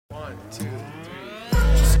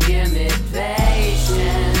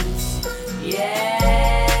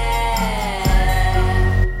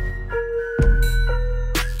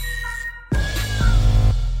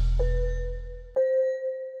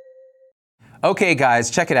Okay,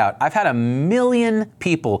 guys, check it out. I've had 1 million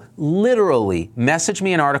people literally message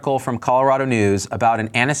me an article from Colorado News about an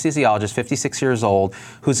anesthesiologist, 56 years old,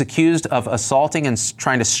 who's accused of assaulting and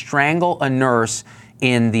trying to strangle a nurse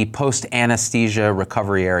in the post-anesthesia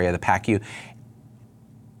recovery area, the PACU.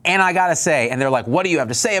 And I gotta say, and they're like, what do you have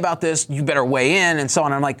to say about this? You better weigh in, and so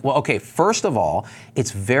on. I'm like, well, okay, first of all,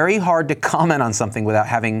 it's very hard to comment on something without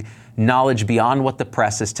having knowledge beyond what the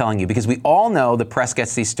press is telling you, because we all know the press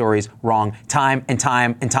gets these stories wrong time and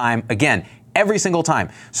time and time again, every single time.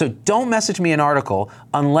 So don't message me an article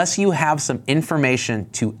unless you have some information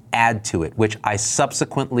to add to it, which I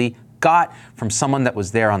subsequently got from someone that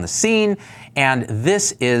was there on the scene. And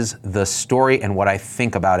this is the story and what I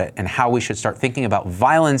think about it and how we should start thinking about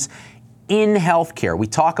violence in healthcare. We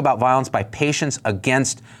talk about violence by patients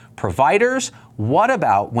against providers. What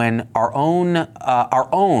about when our own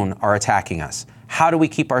are attacking us? How do we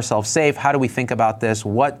keep ourselves safe? How do we think about this?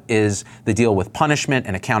 What is the deal with punishment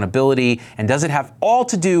and accountability? And does it have all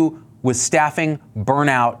to do with staffing,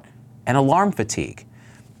 burnout, and alarm fatigue?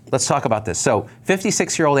 Let's talk about this. So,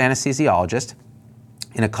 56-year-old anesthesiologist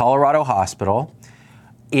in a Colorado hospital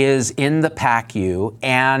is in the PACU,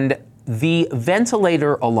 and the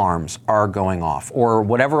ventilator alarms are going off, or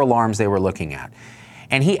whatever alarms they were looking at.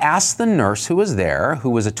 And he asked the nurse who was there, who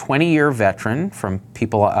was a 20-year veteran from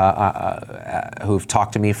people who've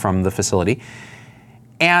talked to me from the facility,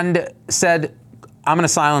 and said, I'm going to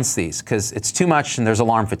silence these because it's too much and there's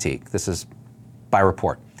alarm fatigue. This is by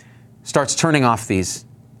report. Starts turning off these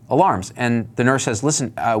alarms. And the nurse says,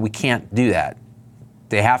 listen, we can't do that.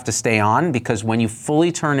 They have to stay on because when you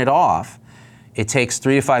fully turn it off, it takes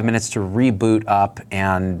 3 to 5 minutes to reboot up,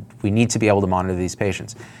 and we need to be able to monitor these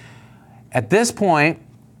patients. At this point,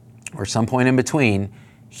 or some point in between,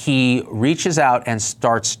 he reaches out and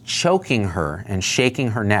starts choking her and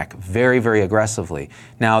shaking her neck very, very aggressively.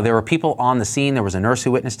 Now, there were people on the scene. There was a nurse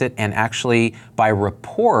who witnessed it, and actually, by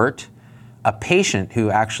report, a patient who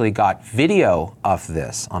actually got video of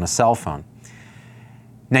this on a cell phone.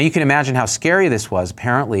 Now, you can imagine how scary this was.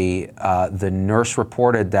 Apparently, the nurse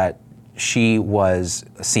reported that she was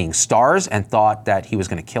seeing stars and thought that he was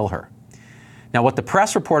going to kill her. Now, what the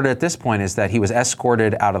press reported at this point is that he was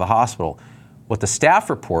escorted out of the hospital. What the staff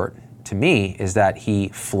report to me is that he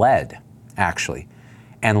fled, actually,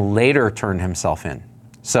 and later turned himself in.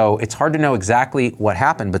 So it's hard to know exactly what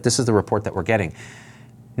happened, but this is the report that we're getting.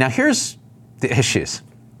 Now, here's the issues.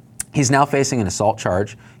 He's now facing an assault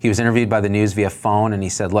charge. He was interviewed by the news via phone, and he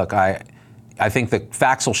said, look, I think the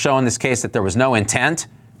facts will show in this case that there was no intent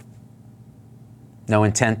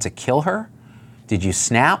to kill her. Did you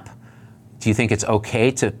snap? Do you think it's okay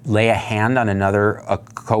to lay a hand on a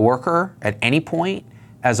coworker at any point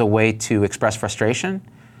as a way to express frustration?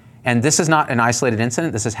 And this is not an isolated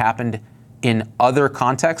incident. This has happened in other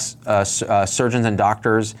contexts, surgeons and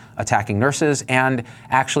doctors attacking nurses, and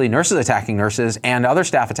actually nurses attacking nurses, and other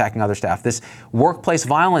staff attacking other staff. This workplace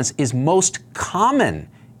violence is most common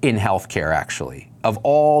in healthcare, actually, of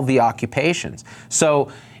all the occupations.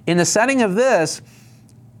 So in the setting of this,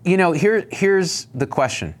 here's the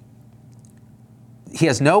question. He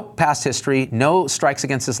has no past history, no strikes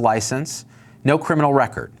against his license, no criminal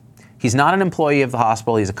record. He's not an employee of the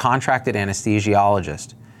hospital. He's a contracted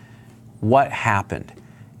anesthesiologist. What happened?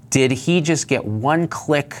 Did he just get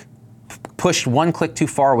pushed one click too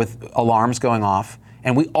far with alarms going off?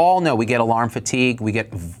 And we all know we get alarm fatigue. We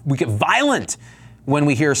get violent when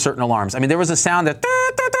we hear certain alarms. I mean, there was a sound that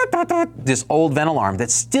this old vent alarm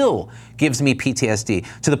that still gives me PTSD,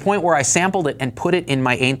 to the point where I sampled it and put it in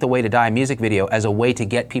my Ain't the Way to Die music video as a way to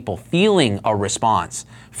get people feeling a response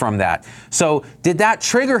from that. So did that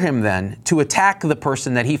trigger him then to attack the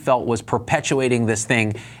person that he felt was perpetuating this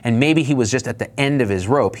thing, and maybe he was just at the end of his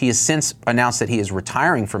rope? He has since announced that he is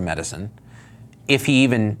retiring from medicine if he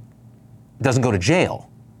even doesn't go to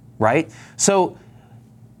jail, right? So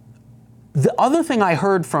the other thing I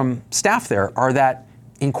heard from staff there are that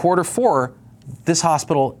in Q4, this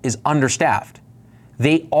hospital is understaffed.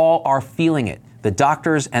 They all are feeling it. The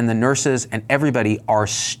doctors and the nurses and everybody are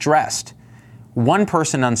stressed. One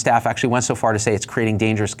person on staff actually went so far to say it's creating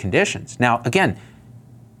dangerous conditions. Now, again,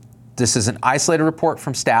 this is an isolated report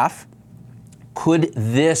from staff. Could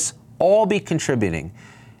this all be contributing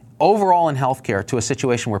overall in healthcare to a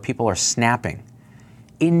situation where people are snapping?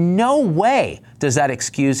 In no way does that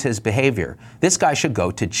excuse his behavior. This guy should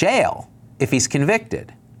go to jail if he's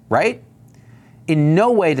convicted, right? In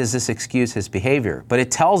no way does this excuse his behavior, but it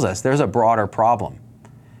tells us there's a broader problem.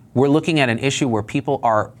 We're looking at an issue where people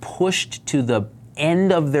are pushed to the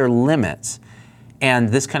end of their limits, and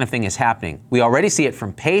this kind of thing is happening. We already see it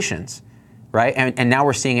from patients, right? And now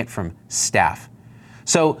we're seeing it from staff.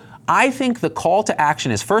 So I think the call to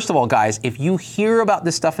action is, first of all, guys, if you hear about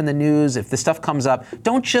this stuff in the news, if this stuff comes up,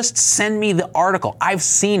 don't just send me the article. I've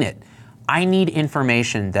seen it. I need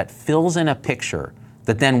information that fills in a picture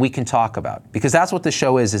that then we can talk about. Because that's what the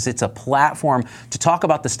show is it's a platform to talk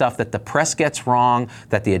about the stuff that the press gets wrong,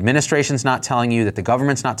 that the administration's not telling you, that the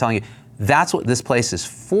government's not telling you. That's what this place is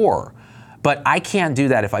for. But I can't do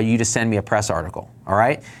that if you just send me a press article, all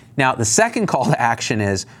right? Now, the second call to action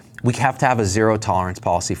is we have to have a zero tolerance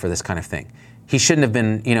policy for this kind of thing. He shouldn't have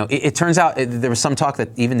been, it turns out there was some talk that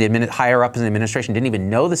even the higher up in the administration didn't even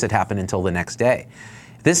know this had happened until the next day.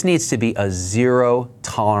 This needs to be a zero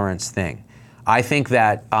tolerance thing. I think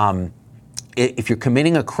that if you're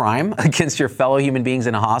committing a crime against your fellow human beings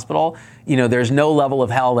in a hospital, there's no level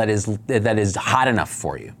of hell that is hot enough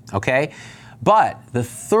for you, okay? But the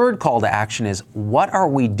third call to action is, what are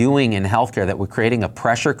we doing in healthcare that we're creating a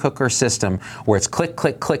pressure cooker system where it's click,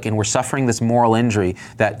 click, click, and we're suffering this moral injury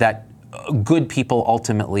that good people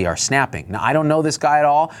ultimately are snapping. Now, I don't know this guy at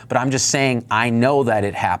all, but I'm just saying I know that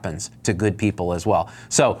it happens to good people as well.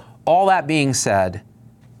 So all that being said,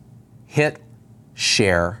 hit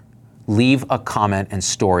share, leave a comment and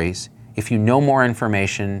stories. If you know more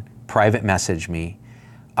information, private message me.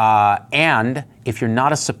 And if you're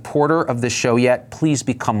not a supporter of this show yet, please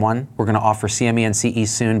become one. We're going to offer CME and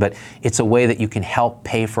CE soon, but it's a way that you can help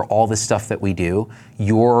pay for all the stuff that we do.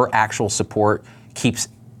 Your actual support keeps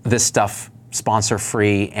this stuff sponsor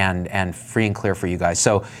free and free and clear for you guys.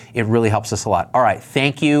 So it really helps us a lot. All right.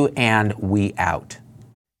 Thank you. And we out.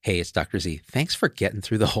 Hey, it's Dr. Z. Thanks for getting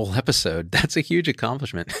through the whole episode. That's a huge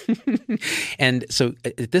accomplishment. And so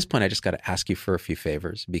at this point, I just got to ask you for a few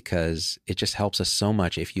favors, because it just helps us so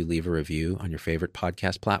much if you leave a review on your favorite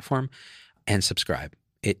podcast platform and subscribe.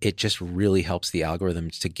 It just really helps the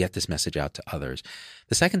algorithms to get this message out to others.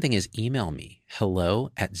 The second thing is email me,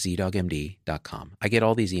 hello@zdogmd.com. I get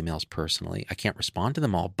all these emails personally. I can't respond to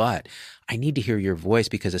them all, but I need to hear your voice,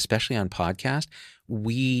 because especially on podcast,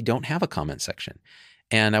 we don't have a comment section.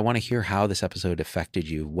 And I want to hear how this episode affected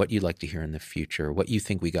you, what you'd like to hear in the future, what you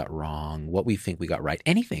think we got wrong, what we think we got right,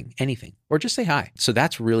 anything, or just say hi. So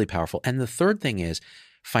that's really powerful. And the third thing is,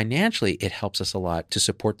 financially, it helps us a lot to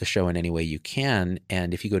support the show in any way you can.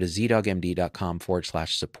 And if you go to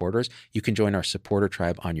zdogmd.com/supporters, you can join our supporter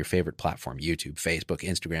tribe on your favorite platform, YouTube, Facebook,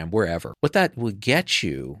 Instagram, wherever. What that will get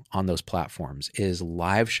you on those platforms is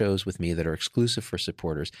live shows with me that are exclusive for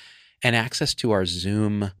supporters, and access to our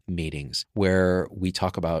Zoom meetings where we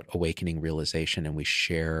talk about awakening realization and we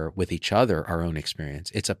share with each other our own experience.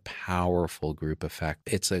 It's a powerful group effect.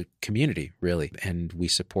 It's a community, really. And we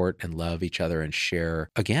support and love each other and share,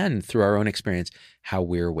 again, through our own experience, how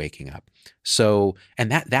we're waking up. So,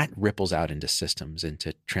 and that ripples out into systems,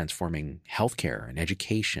 into transforming healthcare and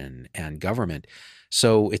education and government.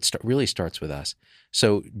 So it really starts with us.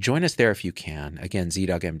 So join us there if you can. Again,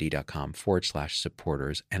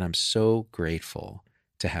 zdogmd.com/supporters. And I'm so grateful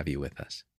to have you with us.